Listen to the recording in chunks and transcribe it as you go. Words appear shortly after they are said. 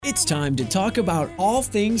It's time to talk about all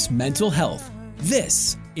things mental health.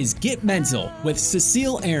 This is Get Mental with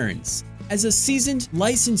Cecile Ahrens. As a seasoned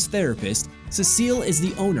licensed therapist, Cecile is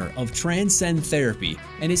the owner of Transcend Therapy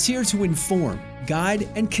and is here to inform, guide,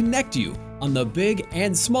 and connect you on the big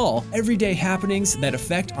and small everyday happenings that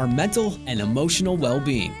affect our mental and emotional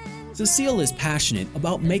well-being. Cecile is passionate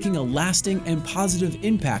about making a lasting and positive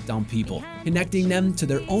impact on people, connecting them to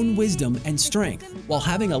their own wisdom and strength, while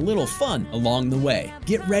having a little fun along the way.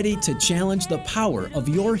 Get ready to challenge the power of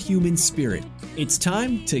your human spirit. It's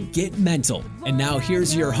time to get mental. And now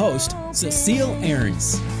here's your host, Cecile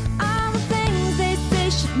Ahrens. All the things they say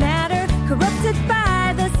should matter, corrupted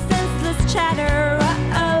by the senseless chatter.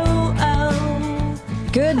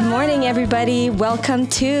 Good morning, everybody. Welcome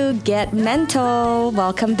to Get Mental.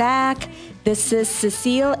 Welcome back. This is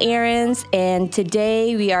Cecile Ahrens, and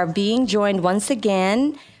today we are being joined once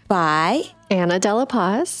again by Anna Della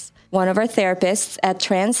Paz, one of our therapists at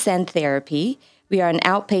Transcend Therapy. We are an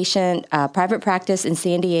outpatient private practice in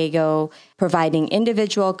San Diego, providing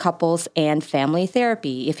individual, couples, and family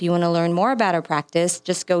therapy. If you want to learn more about our practice,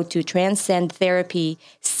 just go to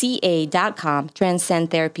transcendtherapyca.com,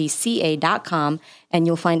 transcendtherapyca.com, and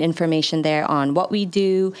you'll find information there on what we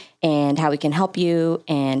do and how we can help you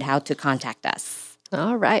and how to contact us.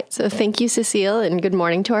 All right. So thank you, Cecile, and good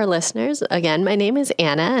morning to our listeners. Again, my name is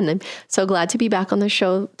Anna, and I'm so glad to be back on the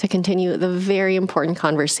show to continue the very important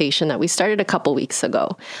conversation that we started a couple weeks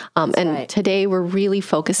ago. Right. Today we're really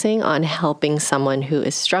focusing on helping someone who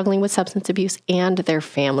is struggling with substance abuse and their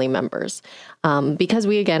family members. Because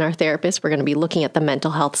we, again, are therapists, we're going to be looking at the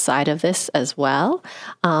mental health side of this as well.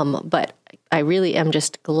 But I really am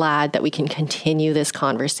just glad that we can continue this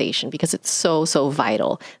conversation because it's so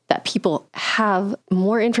vital that people have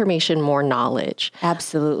more information, more knowledge.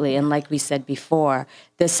 Absolutely. And like we said before,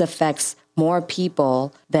 this affects more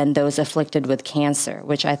people than those afflicted with cancer,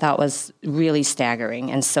 which I thought was really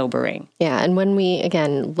staggering and sobering. Yeah. And when we,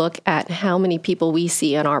 again, look at how many people we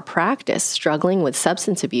see in our practice struggling with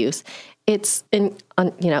substance abuse, it's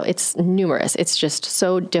numerous. It's just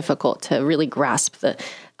so difficult to really grasp the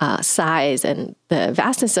size and the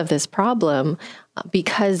vastness of this problem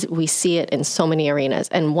because we see it in so many arenas.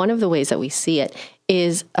 And one of the ways that we see it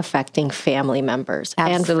is affecting family members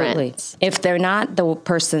and friends. If they're not the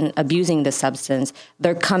person abusing the substance,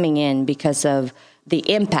 they're coming in because of the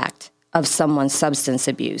impact of someone's substance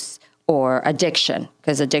abuse or addiction,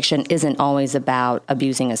 because addiction isn't always about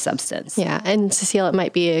abusing a substance. Yeah. And Cecile, it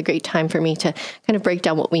might be a great time for me to kind of break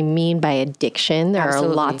down what we mean by addiction. There are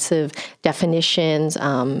lots of definitions,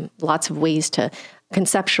 lots of ways to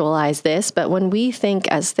conceptualize this. But when we think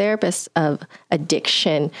as therapists of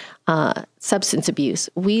addiction, substance abuse,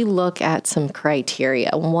 we look at some criteria.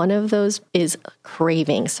 One of those is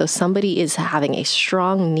craving. So somebody is having a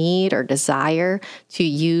strong need or desire to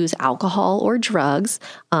use alcohol or drugs,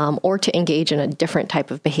 or to engage in a different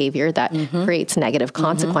type of behavior that creates negative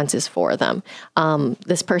consequences for them.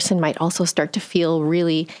 This person might also start to feel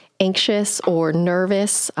really anxious or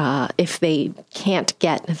nervous if they can't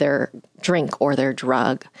get their drink or their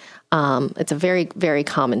drug. It's a very, very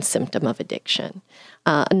common symptom of addiction.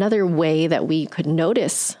 Another way that we could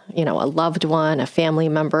notice, a loved one, a family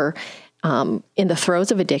member, in the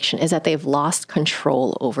throes of addiction is that they've lost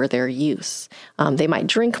control over their use. They might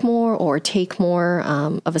drink more or take more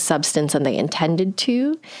of a substance than they intended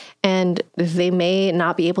to, and they may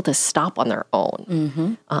not be able to stop on their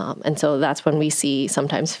own. And so that's when we see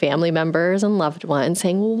sometimes family members and loved ones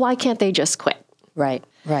saying, well, why can't they just quit? Right.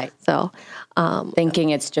 So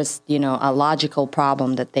thinking it's just, a logical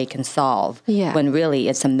problem that they can solve when really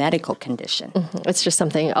it's a medical condition. It's just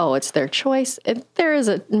something, it's their choice. There is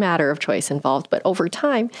a matter of choice involved, but over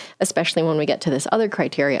time, especially when we get to this other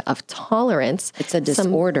criteria of tolerance. It's a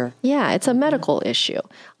disorder. It's a medical issue.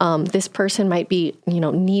 This person might be,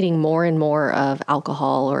 needing more and more of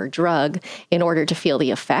alcohol or drug in order to feel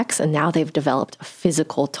the effects, and now they've developed a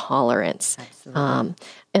physical tolerance. Absolutely.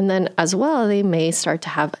 And then as well, they may start to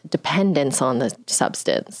have dependence on the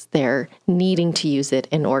substance. They're needing to use it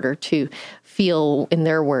in order to feel, in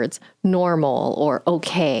their words, normal or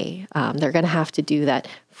okay. They're going to have to do that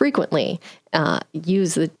frequently,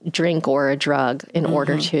 use the drink or a drug in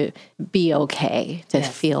order to be okay, to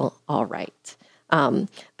feel all right.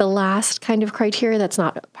 The last kind of criteria that's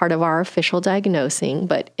not part of our official diagnosing,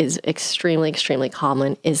 but is extremely, extremely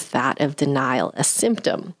common, is that of denial. A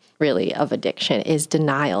symptom, really, of addiction is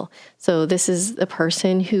denial. So this is the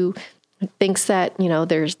person who thinks that,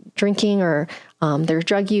 there's drinking or their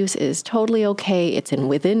drug use is totally okay. It's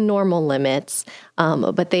within normal limits,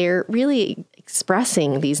 but they're really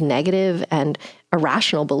expressing these negative and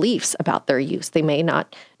irrational beliefs about their use. They may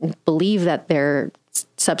not believe that they're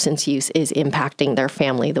substance use is impacting their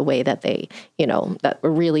family the way that they, that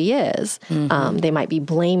really is. They might be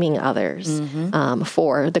blaming others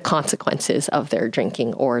for the consequences of their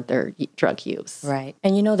drinking or their drug use. Right.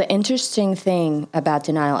 And the interesting thing about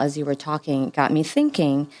denial, as you were talking, got me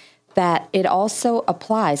thinking that it also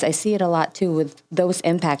applies. I see it a lot too with those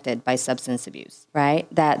impacted by substance abuse, right?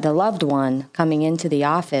 That the loved one coming into the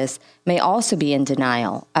office may also be in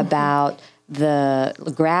denial about the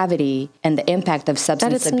gravity and the impact of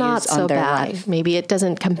substance abuse on their life. Maybe it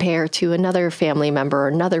doesn't compare to another family member or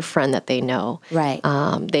another friend that they know. Right.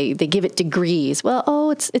 They give it degrees.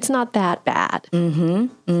 Well, it's not that bad. And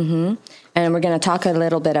we're going to talk a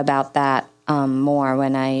little bit about that more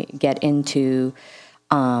when I get into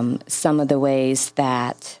some of the ways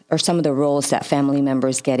that, or some of the roles that family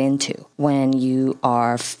members get into when you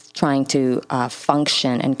are trying to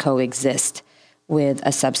function and coexist with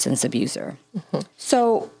a substance abuser.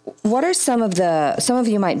 So what are some of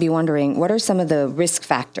you might be wondering, what are some of the risk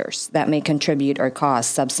factors that may contribute or cause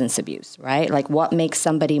substance abuse, right? Like what makes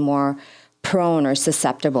somebody more prone or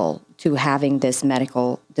susceptible to having this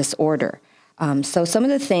medical disorder? So some of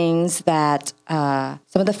the things that,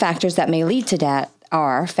 some of the factors that may lead to that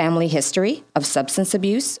are family history of substance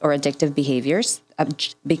abuse or addictive behaviors,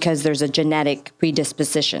 because there's a genetic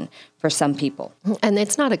predisposition for some people. And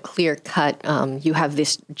it's not a clear cut, you have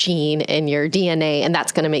this gene in your DNA and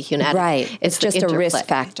that's going to make you an addict. Right. It's just a risk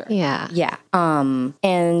factor. Yeah. Yeah.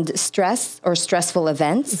 And stress or stressful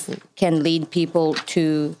events can lead people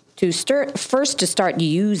to start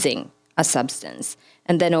using a substance.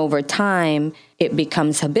 And then over time, it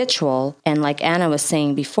becomes habitual. And like Anna was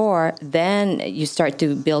saying before, then you start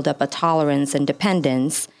to build up a tolerance and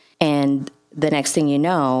dependence. And the next thing you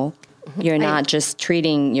know, you're not just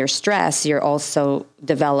treating your stress, you're also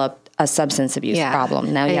developed a substance abuse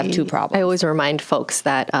problem. Now you have two problems. I always remind folks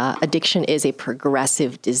that addiction is a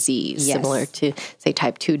progressive disease, similar to, say,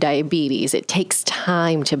 type 2 diabetes. It takes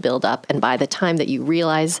time to build up. And by the time that you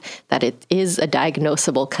realize that it is a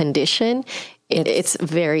diagnosable condition, it's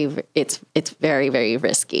very, very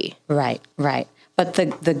risky. Right. But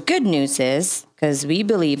the good news is, because we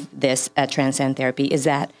believe this at Transcend Therapy, is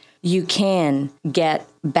that you can get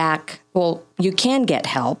back, you can get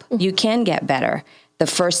help, you can get better. The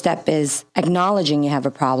first step is acknowledging you have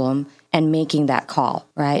a problem and making that call,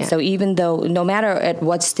 right? Yeah. So even though, no matter at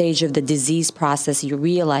what stage of the disease process you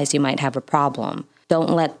realize you might have a problem, don't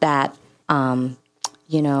let that,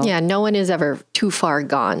 Yeah, no one is ever too far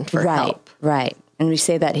gone for help. Right. And we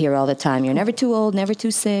say that here all the time. You're never too old, never too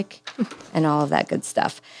sick, and all of that good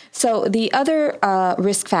stuff. So the other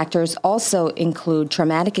risk factors also include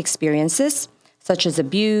traumatic experiences, such as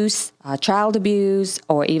abuse, child abuse,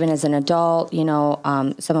 or even as an adult.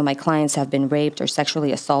 Some of my clients have been raped or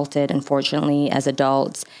sexually assaulted, unfortunately, as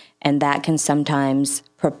adults, and that can sometimes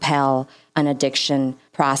propel an addiction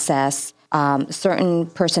process. Certain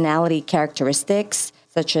personality characteristics,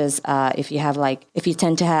 such as if you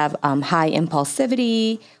tend to have high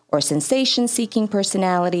impulsivity or sensation-seeking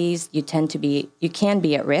personalities, you can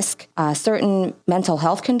be at risk. Certain mental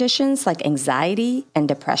health conditions like anxiety and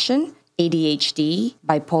depression, ADHD,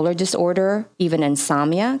 bipolar disorder, even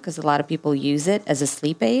insomnia, because a lot of people use it as a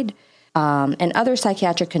sleep aid, and other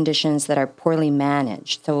psychiatric conditions that are poorly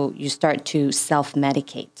managed. So you start to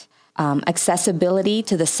self-medicate. Accessibility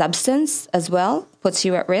to the substance as well puts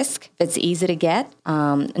you at risk if it's easy to get.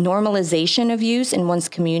 Normalization of use in one's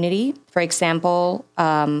community. For example,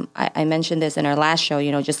 I mentioned this in our last show,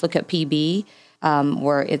 just look at PB,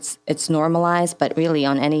 where it's normalized, but really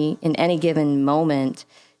in any given moment,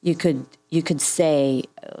 you could say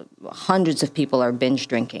hundreds of people are binge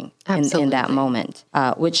drinking in that moment,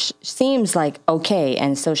 which seems like okay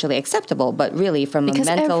and socially acceptable, but really because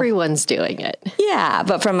everyone's doing it. Yeah,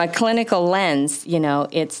 but from a clinical lens,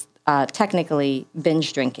 it's technically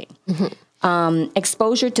binge drinking.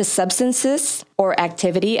 Exposure to substances or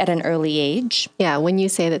activity at an early age. Yeah, when you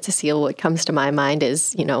say that, Cecile, what comes to my mind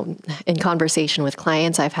is, in conversation with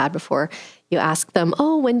clients I've had before, you ask them,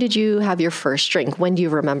 when did you have your first drink? When do you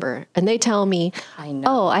remember? And they tell me, I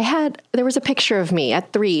know. There was a picture of me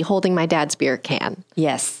at 3 holding my dad's beer can.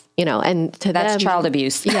 Yes. And to That's them, child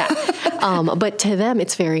abuse. Yeah. But to them,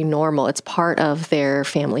 it's very normal. It's part of their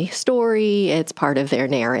family story. It's part of their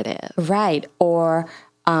narrative. Right. Or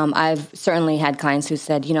I've certainly had clients who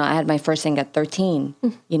said, I had my first thing at 13.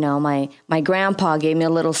 My grandpa gave me a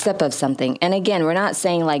little sip of something. And again, we're not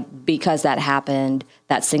saying because that happened,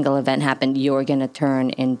 that single event happened, you're going to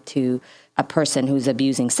turn into a person who's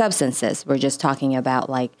abusing substances. We're just talking about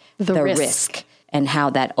the risk and how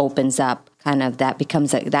that opens up.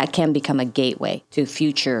 That can become a gateway to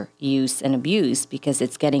future use and abuse because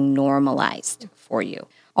it's getting normalized for you.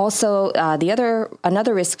 Also,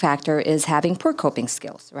 another risk factor is having poor coping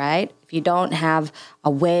skills, right? If you don't have a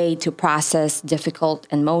way to process difficult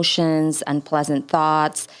emotions, unpleasant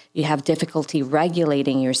thoughts, you have difficulty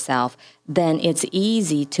regulating yourself, then it's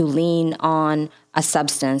easy to lean on a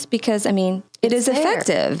substance because, it is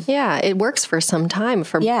effective. Yeah, it works for some time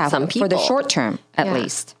for some people. For the short term, at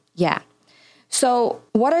least. Yeah. So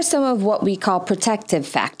what are some of what we call protective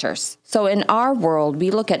factors? So in our world, we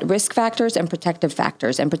look at risk factors and protective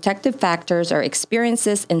factors. And protective factors are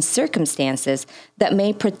experiences and circumstances that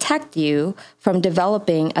may protect you from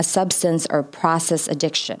developing a substance or process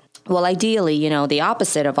addiction. Well, ideally, the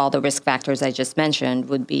opposite of all the risk factors I just mentioned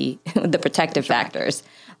would be the protective factors.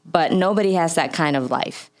 But nobody has that kind of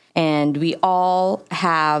life. And we all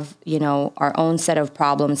have, our own set of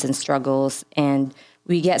problems and struggles, and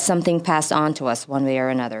we get something passed on to us one way or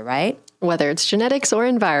another, right? Whether it's genetics or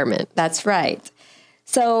environment. That's right.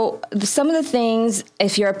 So some of the things,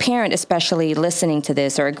 if you're a parent especially listening to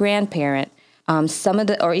this, or a grandparent,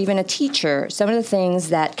 or even a teacher, some of the things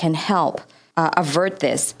that can help avert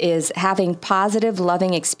this is having positive,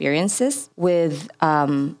 loving experiences with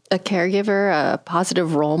a caregiver, a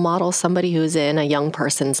positive role model, somebody who's in a young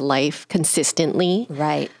person's life consistently.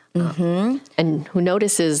 Right. And who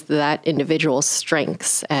notices that individual's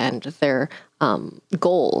strengths and their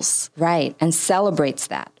goals. Right. And celebrates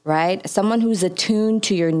that, right? Someone who's attuned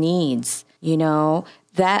to your needs,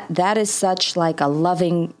 that is such like a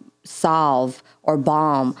loving salve or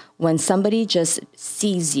balm when somebody just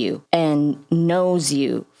sees you and knows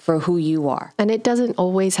you for who you are. And it doesn't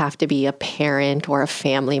always have to be a parent or a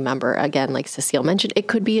family member. Again, like Cecile mentioned, it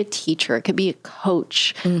could be a teacher, it could be a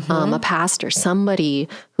coach, a pastor, somebody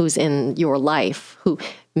who's in your life who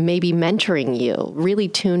may be mentoring you, really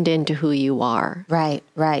tuned into who you are. Right.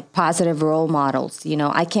 Positive role models.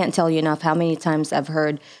 I can't tell you enough how many times I've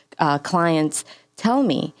heard clients tell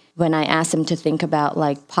me when I ask them to think about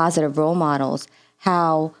like positive role models,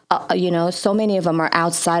 how, so many of them are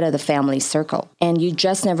outside of the family circle, and you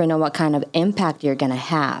just never know what kind of impact you're going to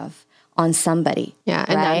have on somebody. Yeah,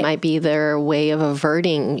 and that might be their way of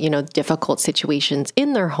averting, difficult situations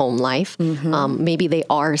in their home life. Maybe they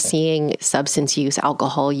are seeing substance use,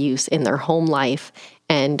 alcohol use in their home life,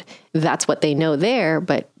 and that's what they know there.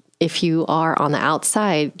 But if you are on the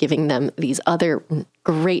outside giving them these other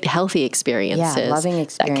great healthy experiences, loving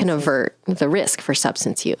experiences, that can avert the risk for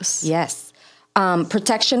substance use. Yes.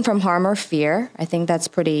 Protection from harm or fear. I think that's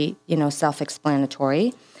pretty,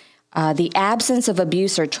 self-explanatory. The absence of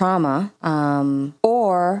abuse or trauma,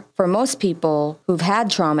 or for most people who've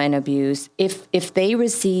had trauma and abuse, if they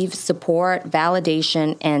receive support,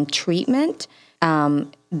 validation, and treatment, the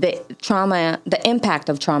impact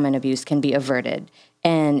of trauma and abuse can be averted.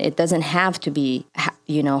 And it doesn't have to be,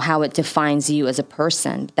 how it defines you as a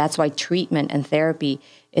person. That's why treatment and therapy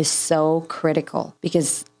is so critical,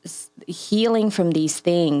 because healing from these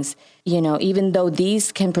things, even though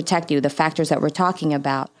these can protect you, the factors that we're talking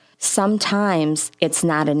about, sometimes it's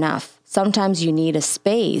not enough. Sometimes you need a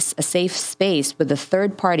safe space with a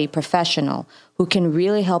third-party professional who can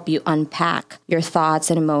really help you unpack your thoughts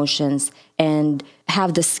and emotions and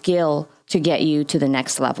have the skill to get you to the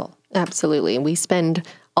next level. Absolutely. We spend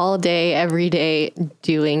all day, every day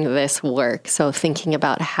doing this work. So thinking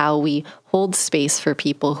about how we hold space for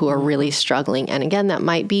people who are really struggling. And again, that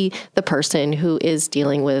might be the person who is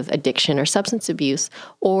dealing with addiction or substance abuse,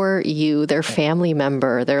 or you, their family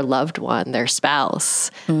member, their loved one, their spouse,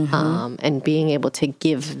 and being able to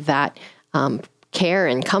give that care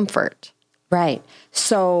and comfort. Right.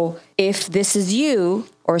 So if this is you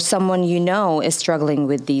or someone is struggling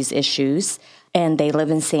with these issues, and they live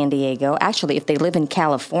in San Diego. Actually, if they live in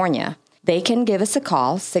California, they can give us a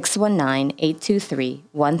call,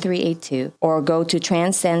 619-823-1382, or go to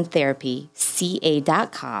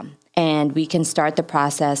transcendtherapyca.com, and we can start the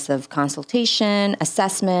process of consultation,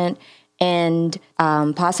 assessment, and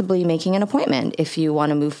possibly making an appointment if you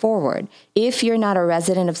want to move forward. If you're not a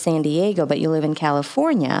resident of San Diego, but you live in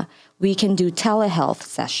California, we can do telehealth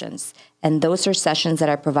sessions. And those are sessions that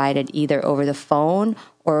are provided either over the phone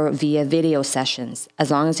or via video sessions.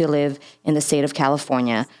 As long as you live in the state of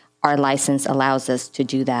California, our license allows us to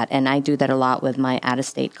do that. And I do that a lot with my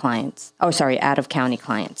out-of-county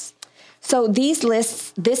clients. So this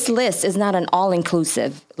list is not an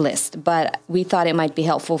all-inclusive list, but we thought it might be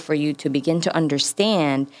helpful for you to begin to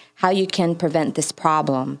understand how you can prevent this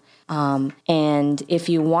problem. And if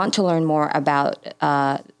you want to learn more about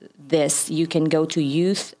this, you can go to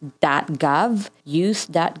youth.gov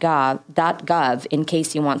in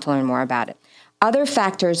case you want to learn more about it. Other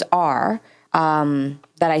factors are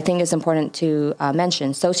that I think is important to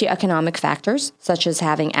mention. Socioeconomic factors, such as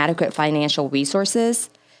having adequate financial resources,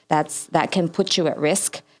 that can put you at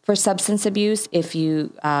risk for substance abuse if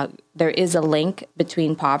there is a link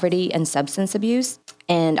between poverty and substance abuse.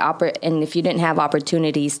 And if you didn't have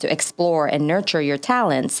opportunities to explore and nurture your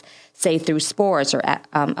talents, say through sports or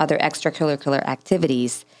other extracurricular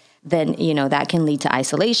activities, then that can lead to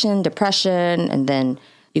isolation, depression, and then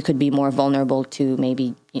you could be more vulnerable to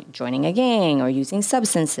maybe joining a gang or using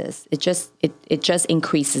substances. It just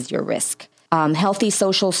increases your risk. Healthy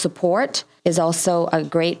social support is also a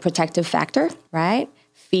great protective factor, right?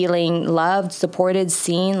 Feeling loved, supported,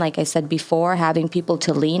 seen, like I said before, having people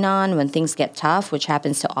to lean on when things get tough, which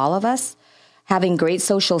happens to all of us. Having great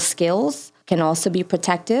social skills can also be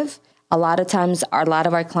protective. A lot of times, a lot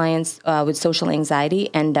of our clients with social anxiety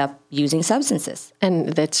end up using substances. And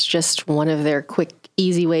that's just one of their quick,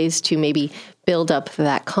 easy ways to maybe build up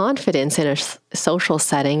that confidence in a social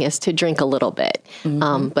setting is to drink a little bit.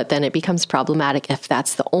 But then it becomes problematic if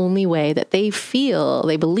that's the only way that they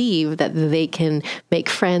believe that they can make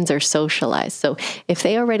friends or socialize. So if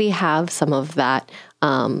they already have some of that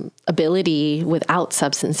ability without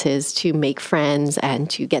substances to make friends and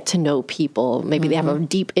to get to know people, maybe they have a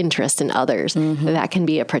deep interest in others, that can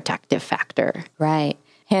be a protective factor. Right.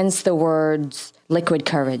 Hence the words liquid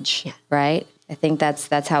courage, right? I think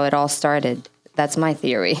that's how it all started. That's my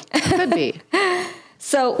theory. Could be.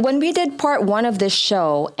 So when we did part 1 of this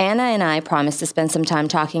show, Anna and I promised to spend some time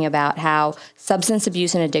talking about how substance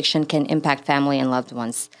abuse and addiction can impact family and loved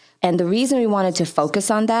ones. And the reason we wanted to focus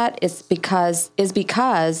on that is because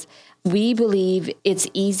we believe it's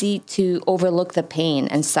easy to overlook the pain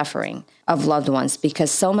and suffering of loved ones because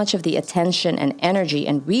so much of the attention and energy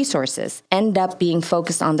and resources end up being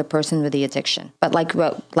focused on the person with the addiction. But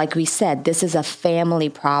like we said, this is a family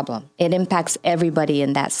problem. It impacts everybody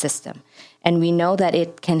in that system. And we know that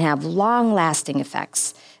it can have long-lasting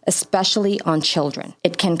effects, especially on children.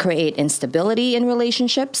 It can create instability in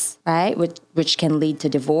relationships, right, which can lead to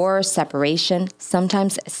divorce, separation,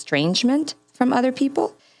 sometimes estrangement from other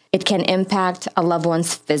people. It can impact a loved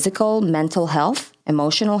one's physical, mental health,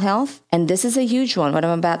 emotional health. And this is a huge one, what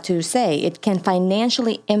I'm about to say. It can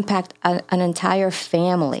financially impact an entire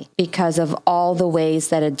family because of all the ways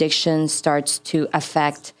that addiction starts to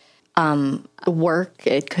affect work.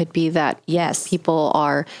 It could be that people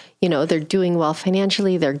are, they're doing well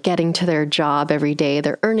financially. They're getting to their job every day.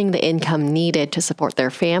 They're earning the income needed to support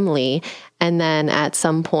their family. And then at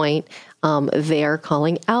some point, they're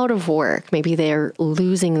calling out of work. Maybe they're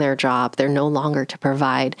losing their job. They're no longer to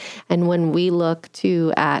provide. And when we look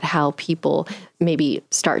at how people maybe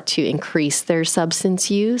start to increase their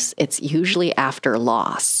substance use, it's usually after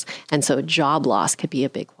loss. And so job loss could be a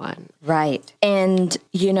big one. Right. And,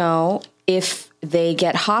 if they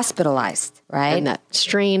get hospitalized, right? And that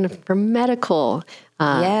strain for medical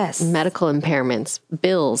impairments,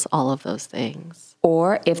 bills, all of those things.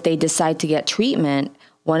 Or if they decide to get treatment,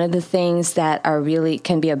 one of the things that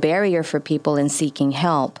can be a barrier for people in seeking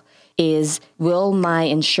help is, will my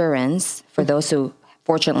insurance, for those who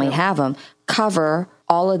fortunately have them, cover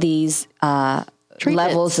all of these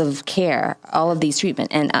levels of care, all of these treatment?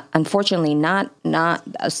 And unfortunately, not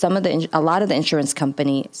a lot of the insurance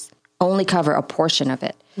companies only cover a portion of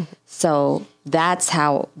it. So that's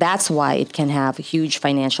why it can have huge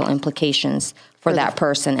financial implications for that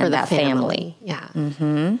person and that family. Yeah.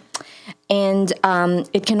 And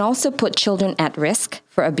it can also put children at risk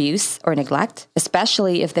for abuse or neglect,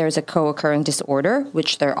 especially if there's a co-occurring disorder,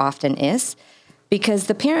 which there often is, because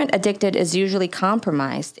the parent addicted is usually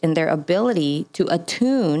compromised in their ability to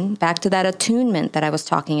attune, back to that attunement that I was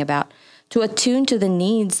talking about, to attune to the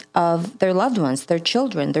needs of their loved ones, their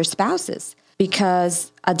children, their spouses,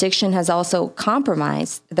 because addiction has also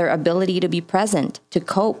compromised their ability to be present, to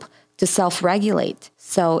cope, to self-regulate.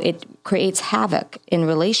 So it creates havoc in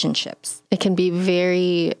relationships. It can be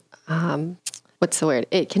very,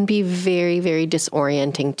 It can be very, very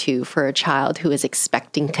disorienting too for a child who is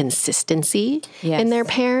expecting consistency in their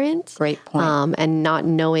parents. Great point. And not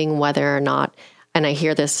knowing whether or not, and I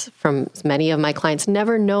hear this from many of my clients,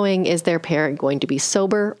 never knowing is their parent going to be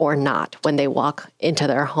sober or not when they walk into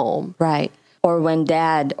their home. Right. Or when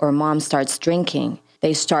dad or mom starts drinking,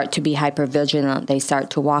 they start to be hypervigilant. They start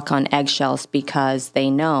to walk on eggshells because they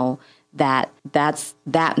know that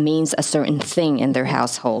means a certain thing in their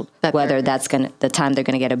household, whether that's the time they're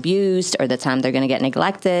going to get abused or the time they're going to get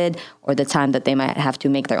neglected or the time that they might have to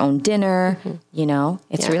make their own dinner.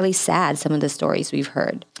 It's really sad, some of the stories we've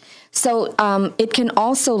heard. So it can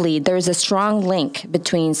also lead, there's a strong link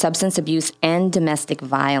between substance abuse and domestic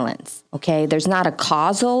violence, okay? There's not a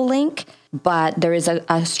causal link, but there is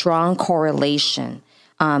a strong correlation.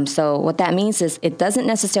 So what that means is it doesn't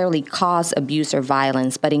necessarily cause abuse or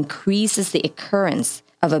violence, but increases the occurrence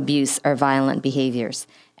of abuse or violent behaviors.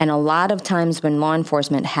 And a lot of times when law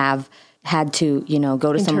enforcement have had to,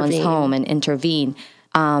 go to someone's home and intervene,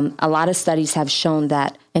 a lot of studies have shown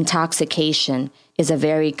that intoxication is a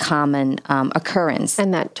very common occurrence.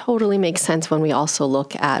 And that totally makes sense when we also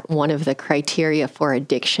look at one of the criteria for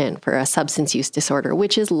addiction, for a substance use disorder,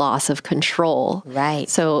 which is loss of control. Right.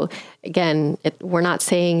 So again, we're not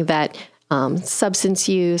saying that substance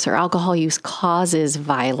use or alcohol use causes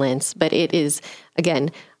violence, but it is,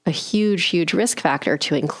 again, a huge, huge risk factor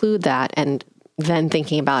to include that. And then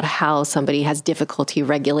thinking about how somebody has difficulty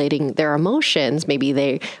regulating their emotions, maybe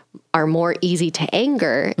they are more easy to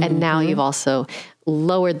anger, and now you've also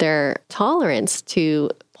lowered their tolerance to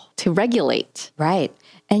regulate. Right.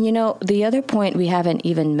 And the other point we haven't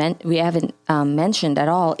mentioned at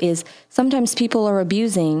all is sometimes people are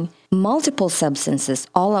abusing multiple substances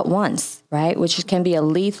all at once, right? Which can be a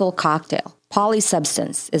lethal cocktail.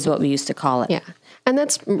 Polysubstance is what we used to call it. Yeah. And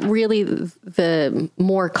that's really the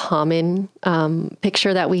more common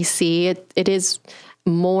picture that we see. It is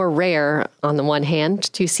more rare, on the one hand,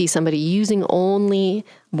 to see somebody using only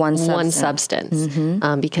one substance.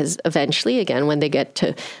 Because eventually, again, when they get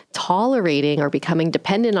to tolerating or becoming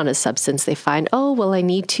dependent on a substance, they find, I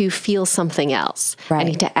need to feel something else. Right. I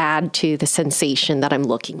need to add to the sensation that I'm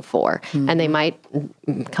looking for. And they might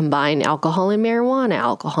combine alcohol and marijuana,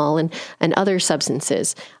 alcohol and other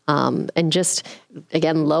substances. And just,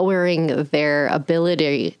 again, lowering their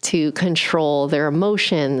ability to control their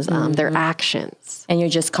emotions, their actions. And you're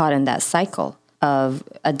just caught in that cycle of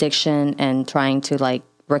addiction and trying to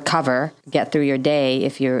recover, get through your day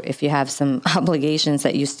if you have some obligations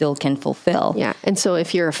that you still can fulfill. Yeah. And so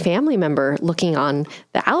if you're a family member looking on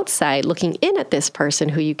the outside, looking in at this person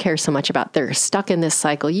who you care so much about, they're stuck in this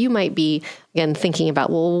cycle, you might be, again, thinking about,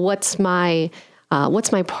 well, what's my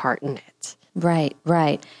part in it?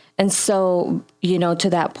 Right. And so, to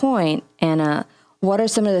that point, Anna, what are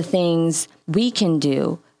some of the things we can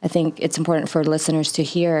do? I think it's important for listeners to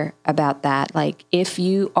hear about that. Like, if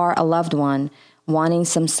you are a loved one wanting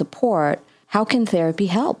some support, how can therapy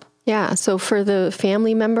help? Yeah. So for the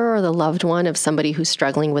family member or the loved one of somebody who's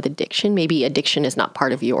struggling with addiction, maybe addiction is not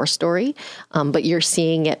part of your story, but you're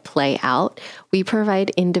seeing it play out. We provide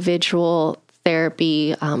individual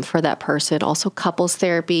therapy for that person, also couples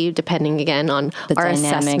therapy, depending again on our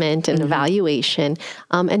assessment and evaluation.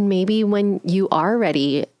 And maybe when you are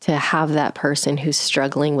ready to have that person who's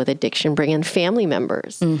struggling with addiction, bring in family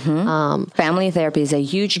members. Family therapy is a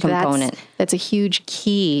huge component. That's a huge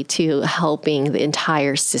key to helping the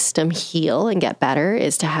entire system heal and get better,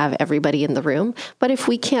 is to have everybody in the room. But if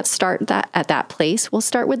we can't start that at that place, we'll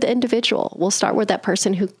start with the individual. We'll start with that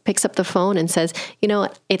person who picks up the phone and says,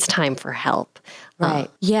 it's time for help. Right.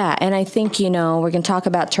 Yeah. And I think, we're going to talk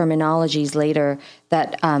about terminologies later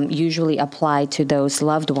that usually apply to those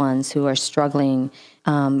loved ones who are struggling,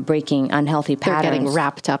 breaking unhealthy patterns. They're getting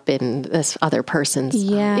wrapped up in this other person's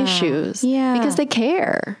issues because they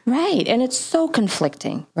care. Right. And it's so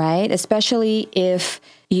conflicting, right? Especially if,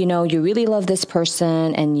 you really love this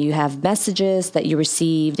person and you have messages that you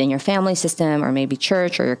received in your family system or maybe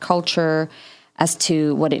church or your culture as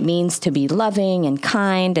to what it means to be loving and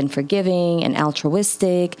kind and forgiving and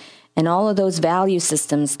altruistic. And all of those value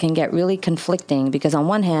systems can get really conflicting because on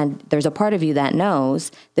one hand, there's a part of you that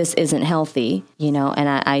knows this isn't healthy, and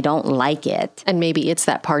I don't like it. And maybe it's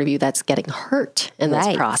that part of you that's getting hurt in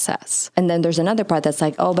this process. And then there's another part that's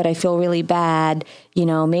like, but I feel really bad.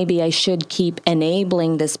 Maybe I should keep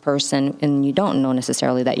enabling this person. And you don't know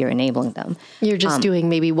necessarily that you're enabling them. You're just doing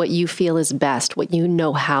maybe what you feel is best, what you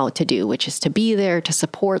know how to do, which is to be there to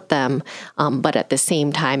support them. But at the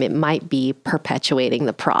same time, it might be perpetuating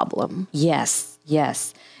the problem. Yes.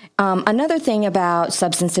 Another thing about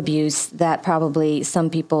substance abuse that probably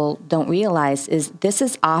some people don't realize is this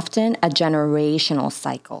is often a generational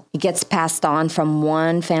cycle. It gets passed on from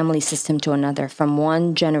one family system to another, from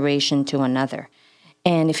one generation to another.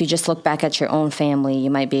 And if you just look back at your own family, you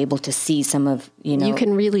might be able to see some of, You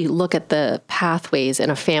can really look at the pathways in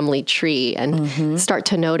a family tree and start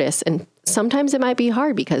to notice. And sometimes it might be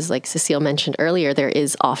hard because, like Cecile mentioned earlier, there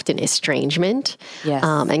is often estrangement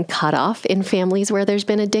and cutoff in families where there's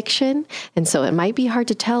been addiction. And so it might be hard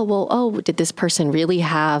to tell, did this person really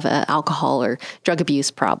have an alcohol or drug abuse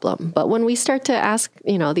problem? But when we start to ask,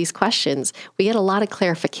 these questions, we get a lot of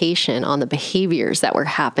clarification on the behaviors that were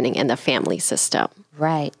happening in the family system.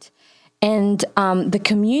 Right. And the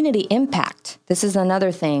community impact, this is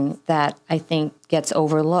another thing that I think gets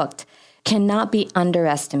overlooked, cannot be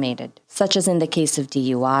underestimated, such as in the case of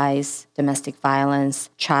DUIs, domestic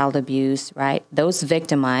violence, child abuse, right? Those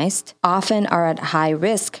victimized often are at high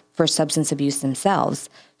risk for substance abuse themselves.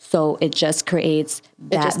 So it just creates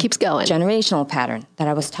that it just keeps going. Generational pattern that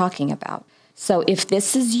I was talking about. So if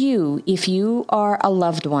this is you, if you are a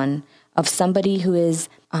loved one of somebody who is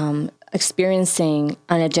experiencing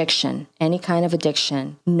an addiction, any kind of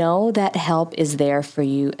addiction, know that help is there for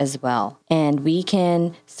you as well. And we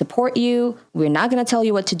can support you. We're not going to tell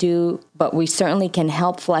you what to do, but we certainly can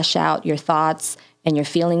help flesh out your thoughts and your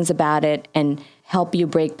feelings about it and help you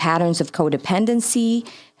break patterns of codependency,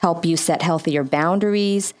 help you set healthier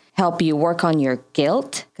boundaries, help you work on your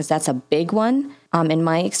guilt, because that's a big one. In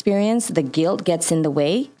my experience, the guilt gets in the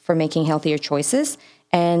way for making healthier choices.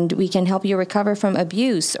 And we can help you recover from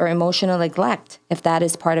abuse or emotional neglect if that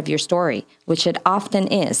is part of your story, which it often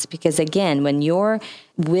is. Because again, when you're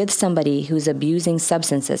with somebody who's abusing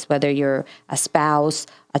substances, whether you're a spouse,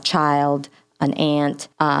 a child, an aunt,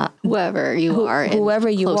 whoever you are, to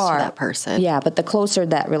that person. Yeah, but the closer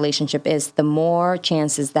that relationship is, the more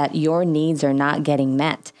chances that your needs are not getting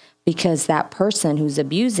met because that person who's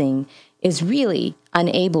abusing is really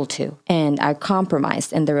unable to and are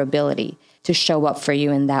compromised in their ability to show up for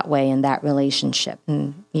you in that way, in that relationship.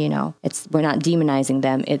 And, we're not demonizing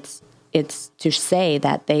them. It's to say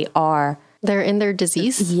that they're in their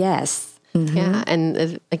disease. Yes. Mm-hmm. Yeah.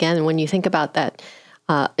 And again, when you think about that,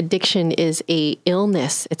 addiction is a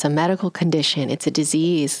illness. It's a medical condition. It's a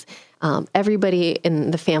disease. Everybody in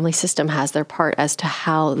the family system has their part as to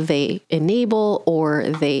how they enable or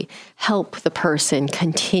they help the person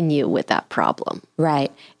continue with that problem.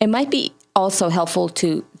 Right. It might be also helpful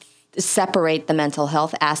to separate the mental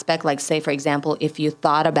health aspect. Like, say, for example, if you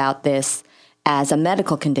thought about this as a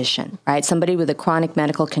medical condition, right? Somebody with a chronic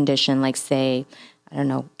medical condition, like, say, I don't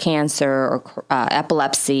know, cancer or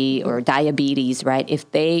epilepsy or diabetes, right? If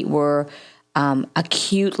they were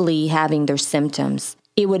acutely having their symptoms,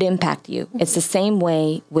 it would impact you. It's the same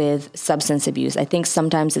way with substance abuse. I think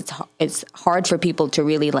sometimes it's hard for people to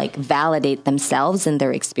really validate themselves in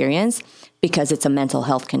their experience because it's a mental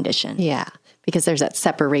health condition. Yeah. Because there's that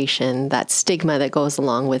separation, that stigma that goes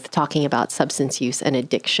along with talking about substance use and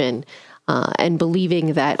addiction, and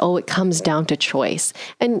believing that, it comes down to choice.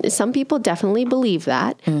 And some people definitely believe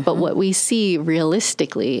that. Mm-hmm. But what we see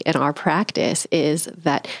realistically in our practice is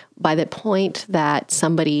that by the point that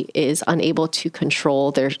somebody is unable to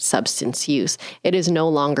control their substance use, it is no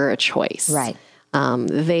longer a choice. Right.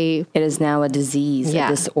 It is now a disease, a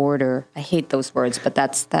disorder. I hate those words, but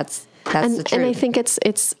that's the truth. And I think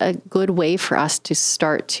it's a good way for us to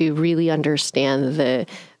start to really understand the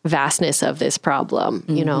vastness of this problem,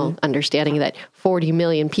 understanding that 40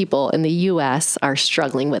 million people in the U.S. are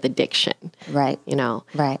struggling with addiction. Right.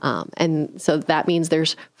 Right. And so that means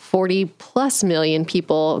there's 40 plus million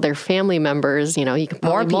people, their family members, you can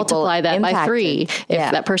probably multiply that by 3 if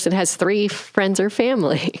that person has 3 friends or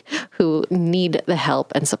family who need the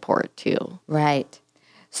help and support too. Right.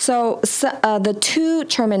 So the two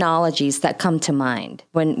terminologies that come to mind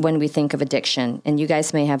when we think of addiction, and you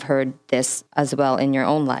guys may have heard this as well in your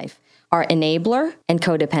own life, are enabler and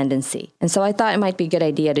codependency. And so I thought it might be a good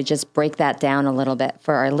idea to just break that down a little bit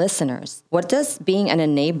for our listeners. What does being an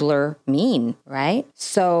enabler mean, right?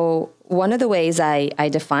 So one of the ways I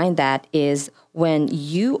define that is when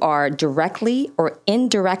you are directly or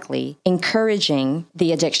indirectly encouraging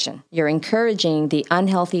the addiction. You're encouraging the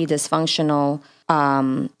unhealthy, dysfunctional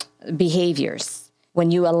behaviors.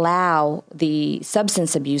 When you allow the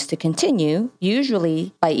substance abuse to continue,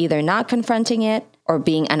 usually by either not confronting it or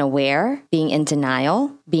being unaware, being in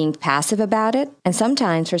denial, being passive about it, and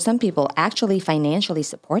sometimes for some people actually financially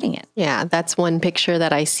supporting it. Yeah, that's one picture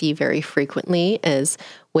that I see very frequently is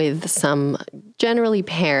with some generally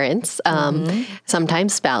parents,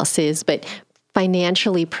 sometimes spouses, but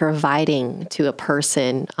financially providing to a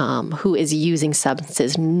person who is using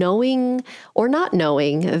substances, knowing or not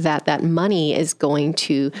knowing that that money is going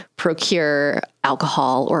to procure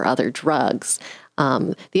alcohol or other drugs.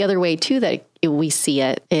 The other way, too, that we see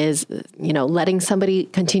it is, letting somebody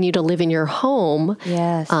continue to live in your home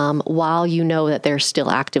while you know that they're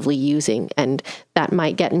still actively using. And that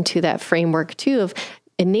might get into that framework, too, of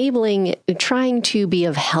enabling, trying to be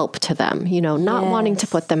of help to them, not wanting to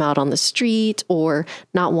put them out on the street or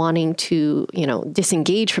not wanting to,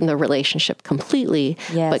 disengage from the relationship completely,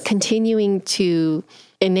 but continuing to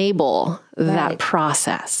enable that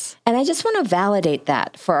process. And I just want to validate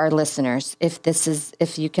that for our listeners,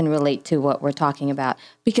 if you can relate to what we're talking about,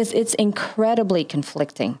 because it's incredibly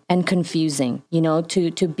conflicting and confusing,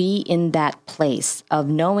 to be in that place of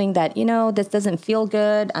knowing that, this doesn't feel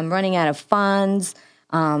good. I'm running out of funds.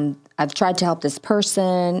 I've tried to help this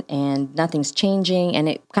person and nothing's changing. And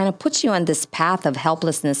it kind of puts you on this path of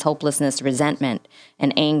helplessness, hopelessness, resentment,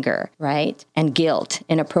 and anger, right? And guilt,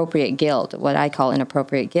 inappropriate guilt, what I call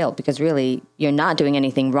inappropriate guilt, because really you're not doing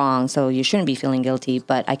anything wrong. So you shouldn't be feeling guilty,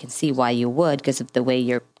 but I can see why you would because of the way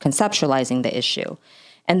you're conceptualizing the issue.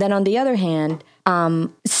 And then on the other hand,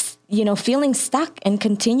 feeling stuck and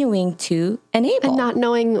continuing to enable. And not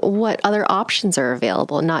knowing what other options are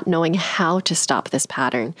available, not knowing how to stop this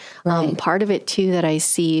pattern. Right. Part of it, too, that I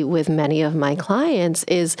see with many of my clients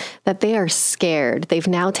is that they are scared. They've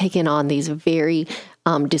now taken on these very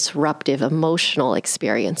disruptive emotional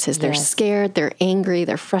experiences. They're scared, they're angry,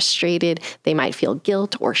 they're frustrated, they might feel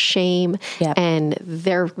guilt or shame, and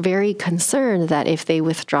they're very concerned that if they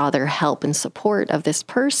withdraw their help and support of this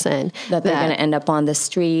person, that they're going to end up on the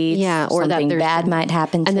streets, or something bad might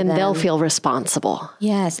happen to them. And then they'll feel responsible.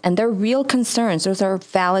 Yes, and they're real concerns. Those are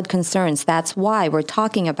valid concerns. That's why we're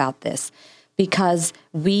talking about this, because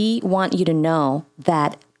we want you to know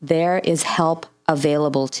that there is help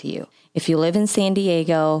available to you. If you live in San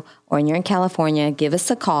Diego or you're in California, give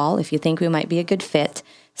us a call if you think we might be a good fit.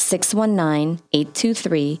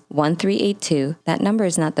 619-823-1382. That number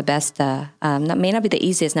is not the best, that may not be the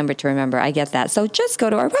easiest number to remember. I get that. So just go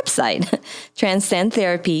to our website,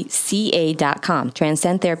 transcendtherapyca.com.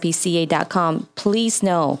 Transcendtherapyca.com. Please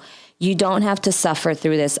know you don't have to suffer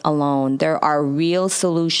through this alone. There are real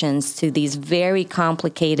solutions to these very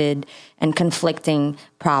complicated and conflicting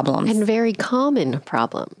problems. And very common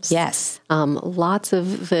problems. Yes. Lots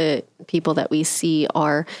of the people that we see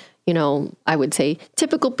are, I would say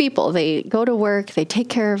typical people. They go to work, they take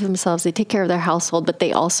care of themselves, they take care of their household, but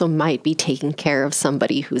they also might be taking care of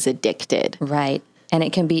somebody who's addicted. Right. And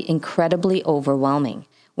it can be incredibly overwhelming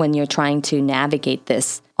when you're trying to navigate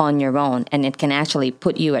this on your own. And it can actually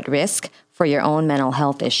put you at risk for your own mental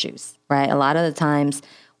health issues, right? A lot of the times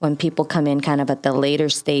when people come in kind of at the later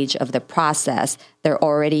stage of the process, they're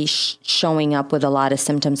already showing up with a lot of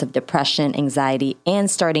symptoms of depression, anxiety, and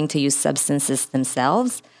starting to use substances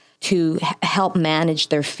themselves to help manage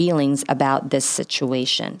their feelings about this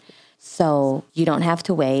situation. So you don't have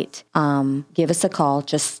to wait. Give us a call.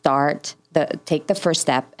 Just take the first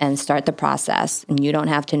step and start the process. And you don't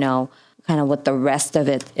have to know kind of what the rest of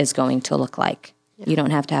it is going to look like. You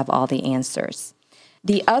don't have to have all the answers.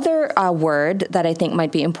 The other word that I think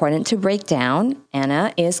might be important to break down,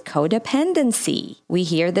 Anna, is codependency. We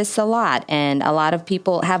hear this a lot, and a lot of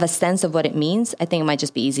people have a sense of what it means. I think it might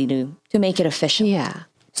just be easy to make it official. Yeah.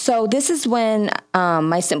 So this is when,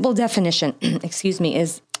 my simple definition,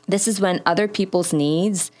 is this is when other people's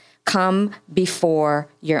needs come before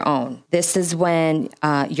your own. This is when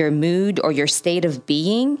your mood or your state of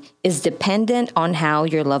being is dependent on how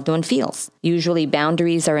your loved one feels. Usually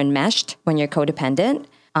boundaries are enmeshed when you're codependent.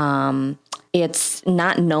 It's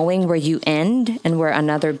not knowing where you end and where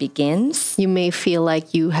another begins. You may feel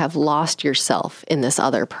like you have lost yourself in this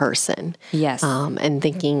other person. Yes. And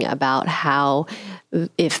thinking about how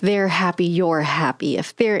if they're happy, you're happy.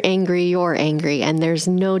 If they're angry, you're angry. And there's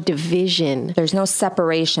no division. There's no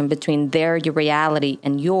separation between your reality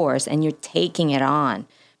and yours, and you're taking it on,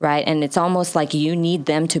 right? And it's almost like you need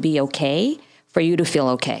them to be okay for you to feel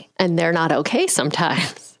okay. And they're not okay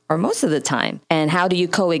sometimes. Or most of the time. And how do you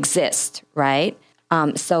coexist, right?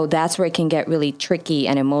 So that's where it can get really tricky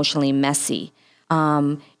and emotionally messy.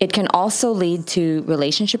 It can also lead to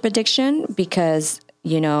relationship addiction because,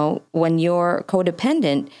 when you're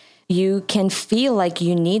codependent, you can feel like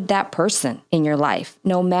you need that person in your life,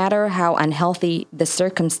 no matter how unhealthy the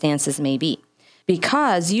circumstances may be.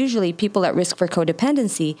 Because usually people at risk for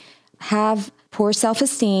codependency have poor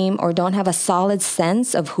self-esteem or don't have a solid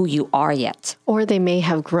sense of who you are yet. Or they may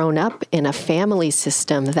have grown up in a family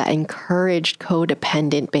system that encouraged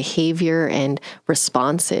codependent behavior and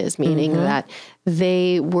responses, meaning that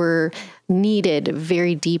they were needed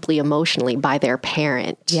very deeply emotionally by their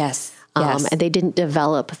parent. Yes. And they didn't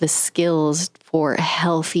develop the skills for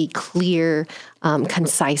healthy, clear,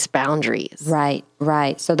 concise boundaries.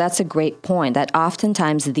 Right. So that's a great point, that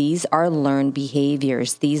oftentimes these are learned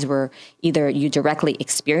behaviors. These were either you directly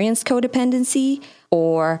experienced codependency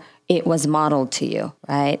or it was modeled to you,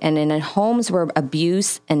 right? And in homes where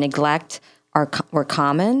abuse and neglect were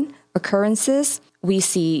common occurrences, we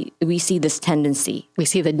see this tendency. We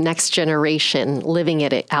see the next generation living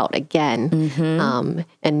it out again,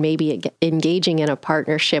 and maybe engaging in a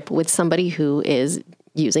partnership with somebody who is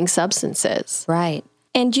using substances. Right.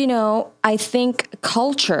 And, I think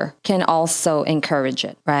culture can also encourage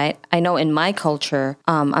it, right? I know in my culture,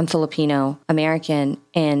 I'm Filipino American,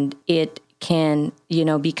 and it can,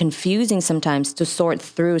 be confusing sometimes to sort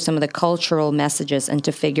through some of the cultural messages and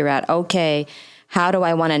to figure out, okay, how do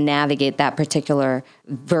I want to navigate that particular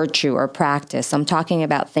virtue or practice? I'm talking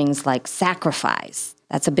about things like sacrifice.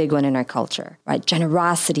 That's a big one in our culture, right?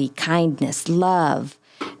 Generosity, kindness, love.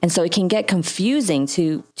 And so it can get confusing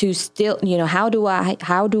to still, how do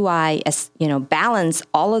I, balance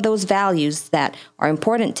all of those values that are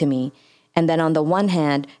important to me, and then on the one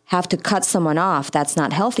hand, have to cut someone off that's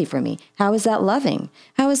not healthy for me? How is that loving?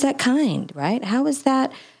 How is that kind, right? How is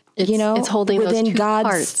that, it's holding within those two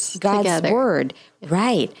parts God's together. word,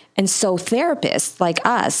 right? And so therapists like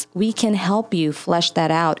us, we can help you flesh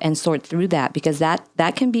that out and sort through that, because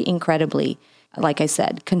that can be incredibly, like I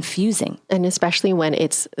said, confusing. And especially when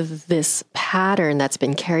it's this pattern that's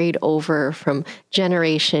been carried over from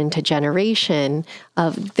generation to generation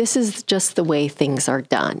of this is just the way things are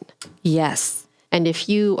done. Yes. And if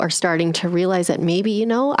you are starting to realize that maybe,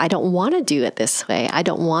 I don't want to do it this way. I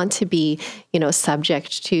don't want to be,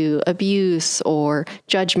 subject to abuse or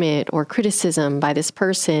judgment or criticism by this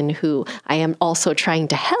person who I am also trying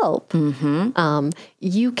to help,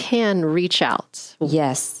 you can reach out.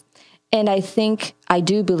 Yes. And I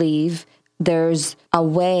do believe there's a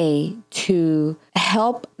way to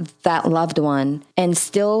help that loved one and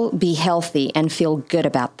still be healthy and feel good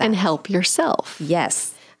about that. And help yourself.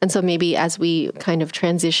 Yes. And so maybe as we kind of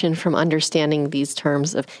transition from understanding these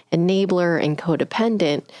terms of enabler and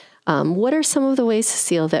codependent, what are some of the ways,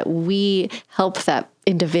 Cecile, that we help that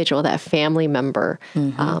individual, that family member,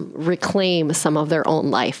 reclaim some of their own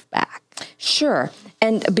life back? Sure.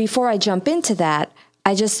 And before I jump into that,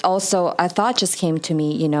 a thought just came to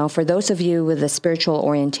me, for those of you with a spiritual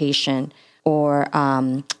orientation or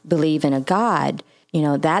believe in a God,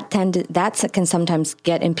 that can sometimes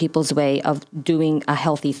get in people's way of doing a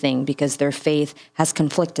healthy thing because their faith has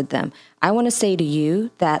conflicted them. I want to say to you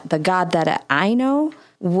that the God that I know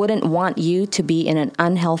wouldn't want you to be in an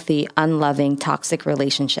unhealthy, unloving, toxic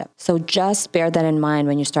relationship. So just bear that in mind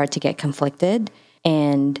when you start to get conflicted.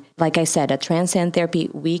 And like I said, at Transcend Therapy,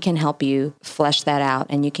 we can help you flesh that out,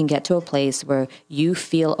 and you can get to a place where you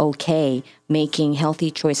feel okay making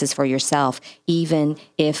healthy choices for yourself, even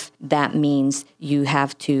if that means you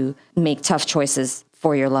have to make tough choices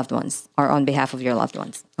for your loved ones or on behalf of your loved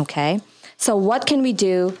ones. Okay? So what can we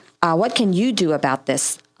do? What can you do about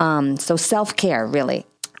this? So self-care, really.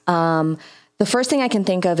 The first thing I can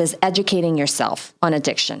think of is educating yourself on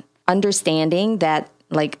addiction, understanding that,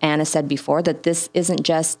 like Anna said before, that this isn't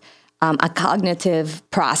just a cognitive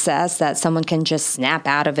process that someone can just snap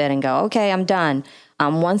out of it and go, okay, I'm done.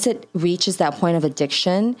 Once it reaches that point of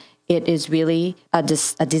addiction, it is really a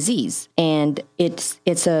disease, and it's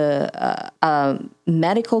a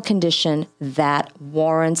medical condition that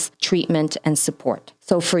warrants treatment and support.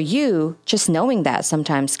 So for you, just knowing that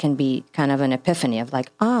sometimes can be kind of an epiphany of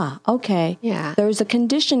like, okay, yeah, there's a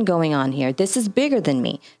condition going on here. This is bigger than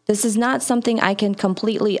me. This is not something I can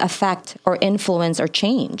completely affect or influence or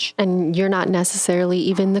change. And you're not necessarily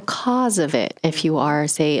even the cause of it. If you are,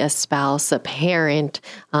 say, a spouse, a parent,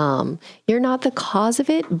 you're not the cause of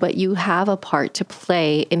it, but you have a part to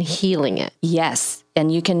play in healing it. Yes.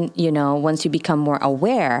 And you can, once you become more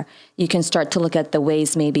aware, you can start to look at the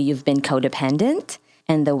ways maybe you've been codependent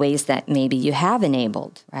and the ways that maybe you have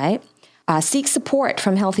enabled, right? Seek support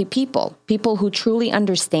from healthy people who truly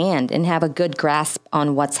understand and have a good grasp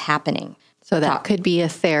on what's happening. So that could be a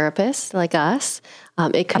therapist like us.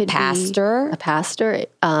 It could be a pastor,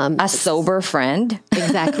 a sober friend.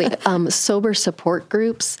 Exactly. Sober support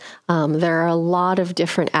groups. There are a lot of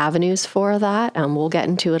different avenues for that. We'll get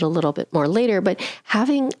into it a little bit more later. But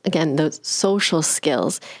having, again, those social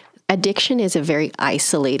skills. Addiction is a very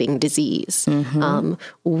isolating disease.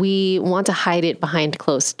 We want to hide it behind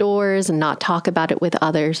closed doors and not talk about it with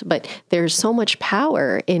others, but there's so much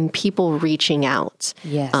power in people reaching out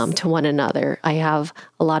to one another. I have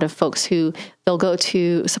a lot of folks who they'll go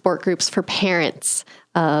to support groups for parents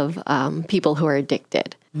of people who are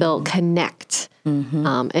addicted. They'll connect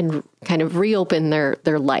and kind of reopen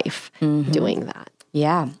their life doing that.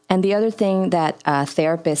 Yeah. And the other thing that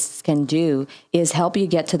therapists can do is help you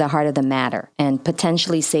get to the heart of the matter and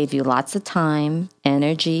potentially save you lots of time,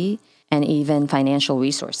 energy, and even financial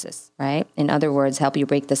resources, right? In other words, help you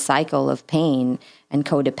break the cycle of pain and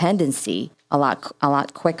codependency a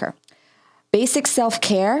lot quicker. Basic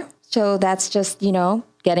self-care. So that's just,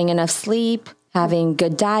 getting enough sleep, having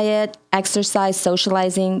good diet, exercise,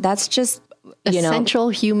 socializing. That's just, essential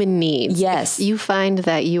human needs. Yes. If you find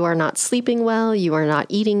that you are not sleeping well, you are not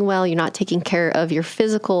eating well, you're not taking care of your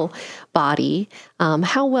physical body,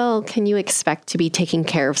 how well can you expect to be taking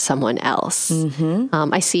care of someone else?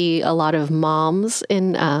 I see a lot of moms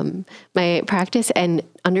in my practice, and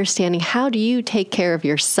understanding how do you take care of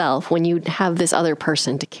yourself when you have this other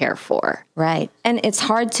person to care for? Right. And it's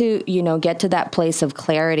hard to, get to that place of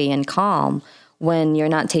clarity and calm when you're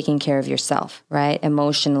not taking care of yourself, right?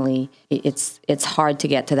 Emotionally, it's hard to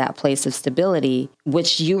get to that place of stability,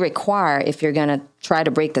 which you require if you're going to try to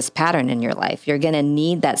break this pattern in your life. You're going to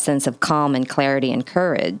need that sense of calm and clarity and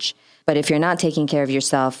courage. But if you're not taking care of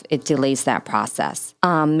yourself, it delays that process.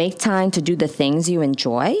 Make time to do the things you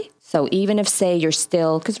enjoy. So even if, say, you're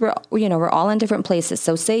still, because we're all in different places.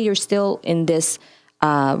 So say you're still in this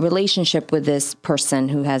relationship with this person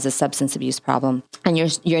who has a substance abuse problem, and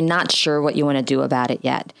you're not sure what you want to do about it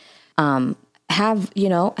yet.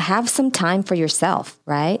 Have some time for yourself,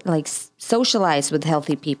 right? Like socialize with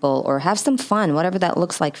healthy people or have some fun, whatever that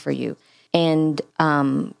looks like for you. And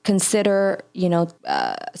consider,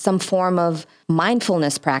 some form of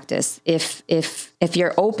mindfulness practice if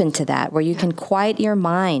you're open to that, where you can quiet your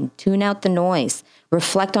mind, tune out the noise,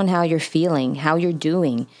 reflect on how you're feeling, how you're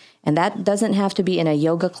doing. And that doesn't have to be in a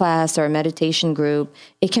yoga class or a meditation group.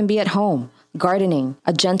 It can be at home, gardening,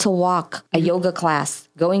 a gentle walk, a yoga class,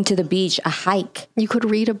 going to the beach, a hike. You could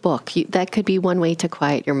read a book. That could be one way to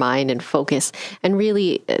quiet your mind and focus. And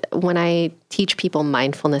really, when I teach people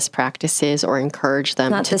mindfulness practices or encourage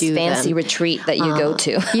them to do them. Not this fancy retreat that you go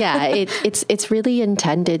to. Yeah, it's really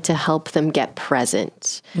intended to help them get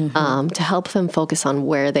present, to help them focus on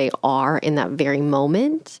where they are in that very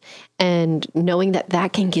moment, and knowing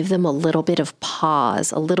that can give them a little bit of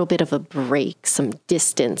pause, a little bit of a break, some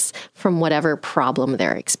distance from whatever problem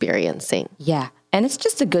they're experiencing. Yeah. And it's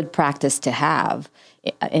just a good practice to have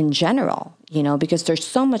in general, because there's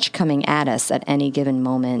so much coming at us at any given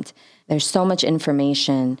moment. There's so much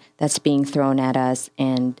information that's being thrown at us,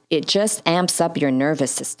 and it just amps up your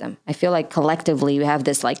nervous system. I feel like collectively we have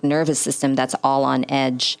this nervous system that's all on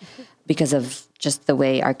edge because of just the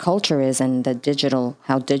way our culture is and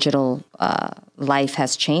how digital life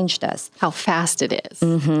has changed us. How fast it is.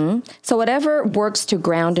 So whatever works to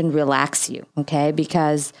ground and relax you, okay?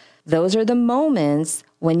 Because those are the moments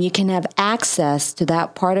when you can have access to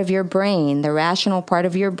that part of your brain, the rational part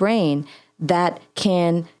of your brain, that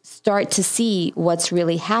can start to see what's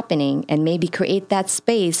really happening and maybe create that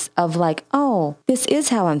space of oh, this is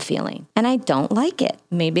how I'm feeling and I don't like it.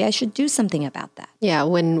 Maybe I should do something about that. Yeah,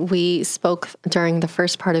 when we spoke during the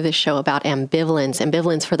first part of the show about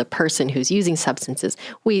ambivalence for the person who's using substances,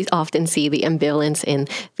 we often see the ambivalence in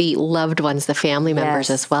the loved ones, the family members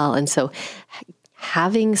as well. And so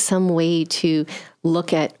having some way to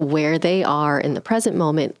look at where they are in the present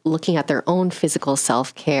moment, looking at their own physical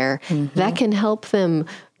self-care, that can help them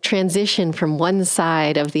transition from one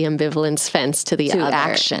side of the ambivalence fence to the other. To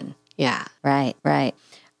action. Yeah. Right.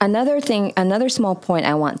 Another small point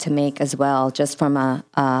I want to make as well, just from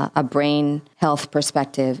a brain health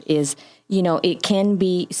perspective, is, it can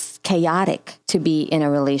be chaotic to be in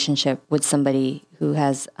a relationship with somebody who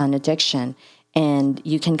has an addiction. And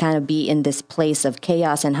you can kind of be in this place of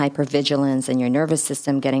chaos and hypervigilance and your nervous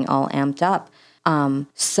system getting all amped up.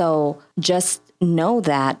 So just know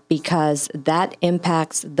that, because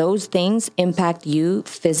those things impact you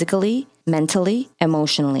physically, mentally,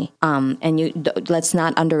 emotionally. And let's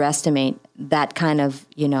not underestimate that kind of,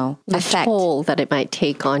 the effect. toll that it might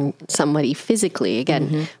take on somebody physically.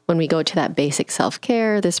 Again, when we go to that basic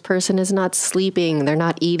self-care, this person is not sleeping, they're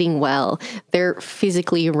not eating well, they're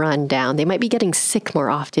physically run down. They might be getting sick more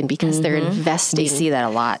often because they're investing. We see that a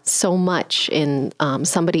lot. So much in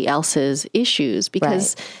somebody else's issues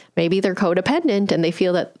because maybe they're codependent and they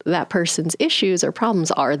feel that that person's issues or problems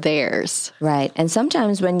are theirs. Right. And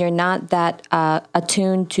sometimes when you're not that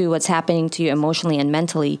attuned to what's happening to you emotionally and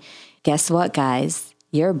mentally, guess what, guys?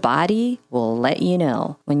 Your body will let you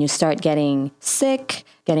know. When you start getting sick,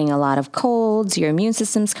 getting a lot of colds, your immune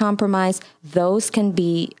system's compromised, those can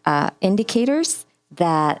be indicators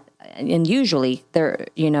that, and usually there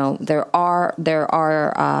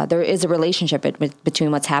is a relationship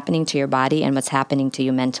between what's happening to your body and what's happening to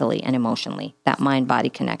you mentally and emotionally, that mind-body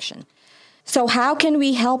connection. So how can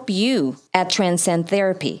we help you at Transcend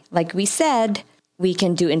Therapy? Like we said, we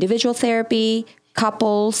can do individual therapy,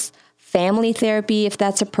 couples, family therapy if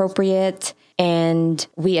that's appropriate, and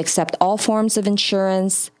we accept all forms of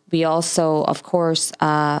insurance. We also, of course,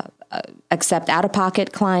 accept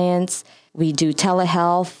out-of-pocket clients. We do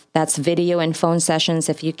telehealth. That's video and phone sessions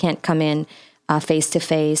if you can't come in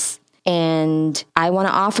face-to-face. And I want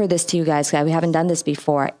to offer this to you guys because we haven't done this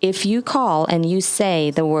before. If you call and you say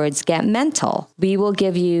the words "Get Mental," we will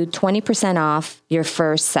give you 20% off your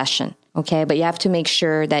first session. Okay, but you have to make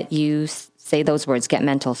sure that you say those words, "Get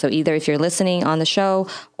Mental." So either if you're listening on the show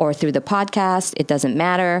or through the podcast, it doesn't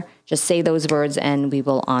matter. Just say those words and we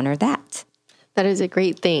will honor that. That is a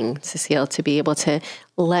great thing, Cecile, to be able to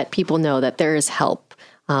let people know that there is help.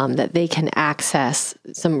 That they can access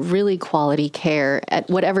some really quality care at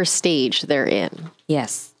whatever stage they're in.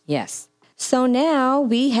 Yes, yes. So now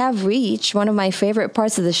we have reached one of my favorite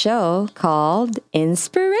parts of the show called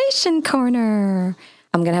Inspiration Corner.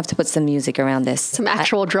 I'm going to have to put some music around this. Some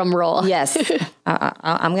actual drum roll. Yes.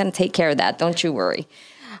 I'm going to take care of that. Don't you worry.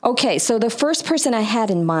 Okay, so the first person I had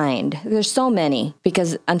in mind, there's so many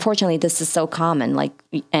because unfortunately this is so common, like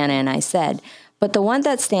Anna and I said. But the one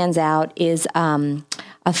that stands out is a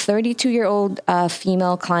 32-year-old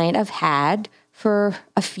female client I've had for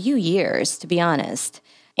a few years, to be honest.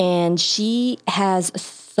 And she has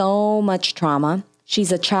so much trauma.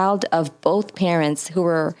 She's a child of both parents who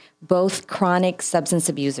were both chronic substance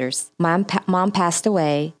abusers. Mom passed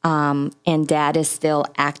away, and dad is still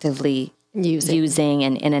actively using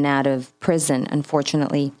and in and out of prison,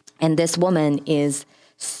 unfortunately. And this woman is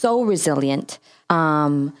so resilient.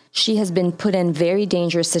 She has been put in very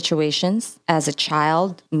dangerous situations as a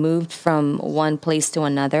child, moved from one place to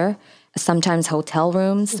another, sometimes hotel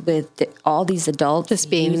rooms with all these adults. Just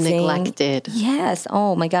being neglected. Yes.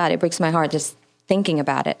 Oh my God. It breaks my heart just thinking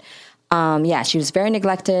about it. She was very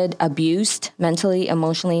neglected, abused mentally,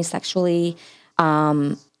 emotionally, sexually.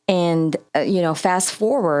 And fast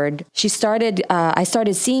forward, I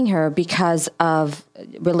started seeing her because of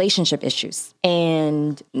relationship issues.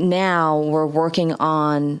 And now we're working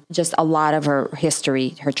on just a lot of her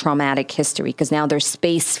history, her traumatic history, because now there's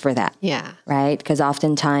space for that. Yeah. Right? Because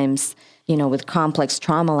oftentimes, with complex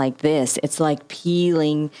trauma like this, it's like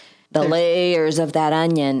peeling the layers of that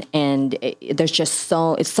onion. And it's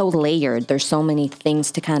so layered. There's so many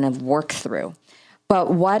things to kind of work through. But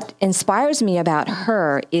what inspires me about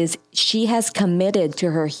her is she has committed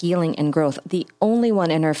to her healing and growth, the only one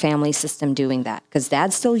in her family system doing that, because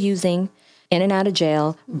dad's still using, in and out of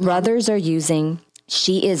jail, brothers are using,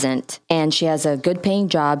 she isn't, and she has a good paying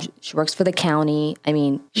job. She works for the county. I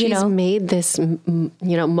mean, she's made this,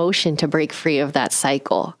 motion to break free of that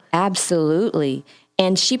cycle. Absolutely.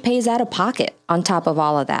 And she pays out of pocket on top of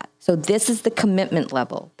all of that. So this is the commitment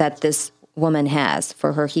level that this woman has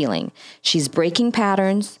for her healing. She's breaking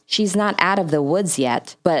patterns. She's not out of the woods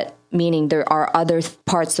yet, but meaning there are other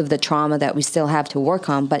parts of the trauma that we still have to work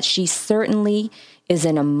on, but she certainly is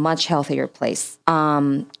in a much healthier place.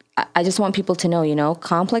 I just want people to know,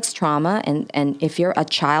 complex trauma, and if you're a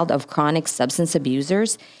child of chronic substance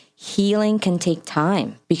abusers, healing can take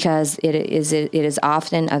time because it is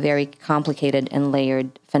often a very complicated and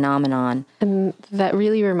layered phenomenon. And that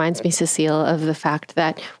really reminds me, Cecile, of the fact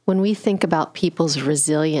that when we think about people's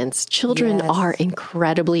resilience, children are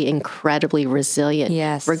incredibly, incredibly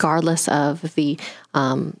resilient, regardless of the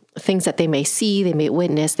things that they may see, they may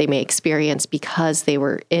witness, they may experience because they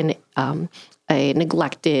were in a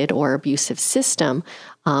neglected or abusive system.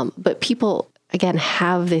 But people, again,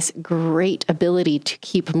 have this great ability to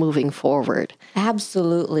keep moving forward.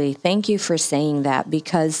 Absolutely. Thank you for saying that,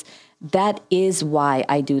 because that is why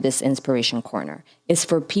I do this Inspiration Corner, is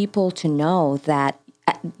for people to know that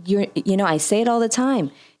I say it all the time.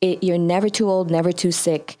 You're never too old, never too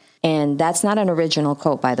sick. And that's not an original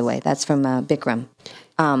quote, by the way. That's from Bikram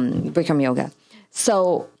Yoga.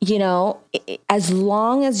 So, as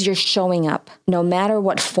long as you're showing up, no matter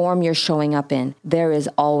what form you're showing up in, there is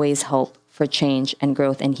always hope for change and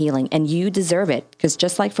growth and healing. And you deserve it, because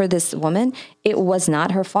just like for this woman, it was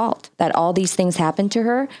not her fault that all these things happened to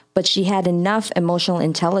her, but she had enough emotional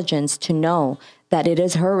intelligence to know that it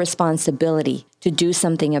is her responsibility to do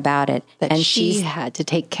something about it. And she had to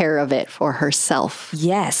take care of it for herself.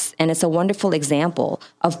 Yes. And it's a wonderful example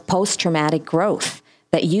of post-traumatic growth,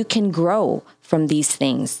 that you can grow from these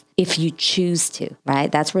things if you choose to,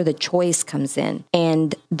 right? That's where the choice comes in,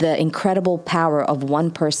 and the incredible power of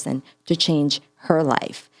one person to change her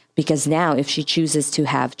life. Because now if she chooses to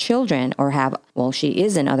have children or she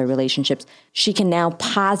is in other relationships, she can now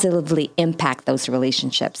positively impact those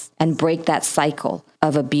relationships and break that cycle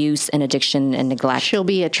of abuse and addiction and neglect. She'll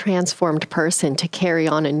be a transformed person to carry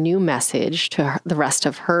on a new message to the rest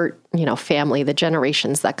of her, family, the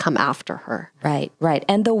generations that come after her. Right, right.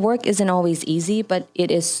 And the work isn't always easy, but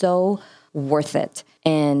it is so worth it.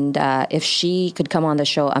 And if she could come on the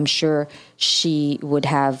show, I'm sure she would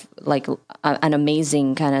have like an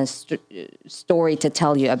amazing kind of story to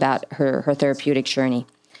tell you about her therapeutic journey.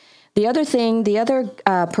 The other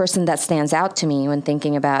person that stands out to me when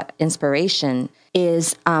thinking about inspiration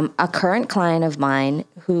is a current client of mine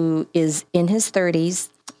who is in his 30s,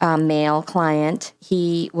 male client.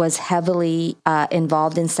 He was heavily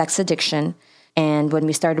involved in sex addiction. And when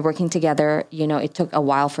we started working together, it took a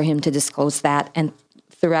while for him to disclose that. And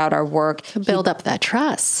throughout our work, to build up that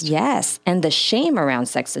trust. Yes. And the shame around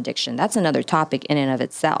sex addiction. That's another topic in and of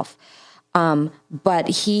itself. But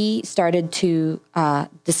he started to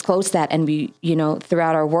disclose that. And we,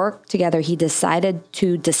 throughout our work together, he decided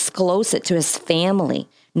to disclose it to his family,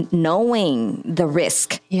 knowing the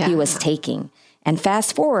risk he was taking. And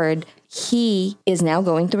fast forward, he is now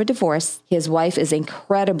going through a divorce. His wife is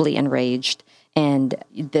incredibly enraged. And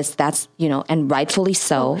and rightfully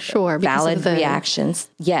so. Oh, sure. Valid reactions.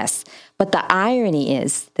 Yes. But the irony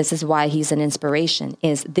is, this is why he's an inspiration,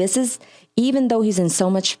 even though he's in so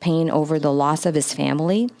much pain over the loss of his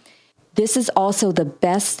family, this is also the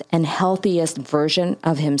best and healthiest version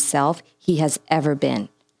of himself he has ever been.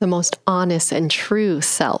 The most honest and true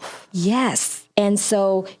self. Yes. And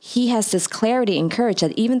so he has this clarity and courage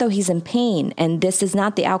that even though he's in pain and this is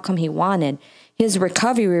not the outcome he wanted, his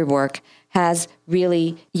recovery work has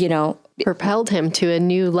really, propelled him to a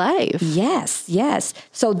new life. Yes.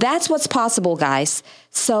 So that's what's possible, guys.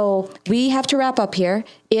 So we have to wrap up here.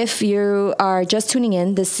 If you are just tuning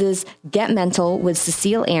in, this is Get Mental with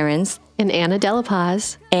Cecile Ahrens and Anna Della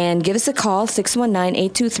Paz. And give us a call,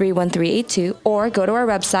 619-823-1382, or go to our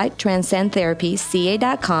website,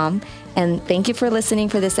 transcendtherapyca.com. And thank you for listening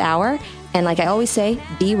for this hour. And like I always say,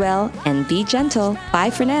 be well and be gentle.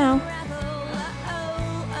 Bye for now.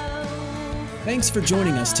 Thanks for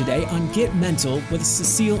joining us today on Get Mental with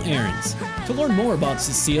Cecile Ahrens. To learn more about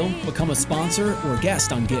Cecile, become a sponsor or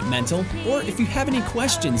guest on Get Mental, or if you have any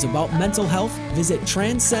questions about mental health, visit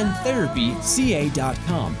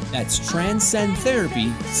transcendtherapyca.com. That's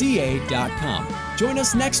transcendtherapyca.com. Join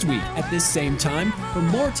us next week at this same time for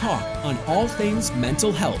more talk on all things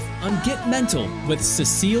mental health on Get Mental with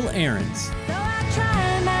Cecile Ahrens. So I try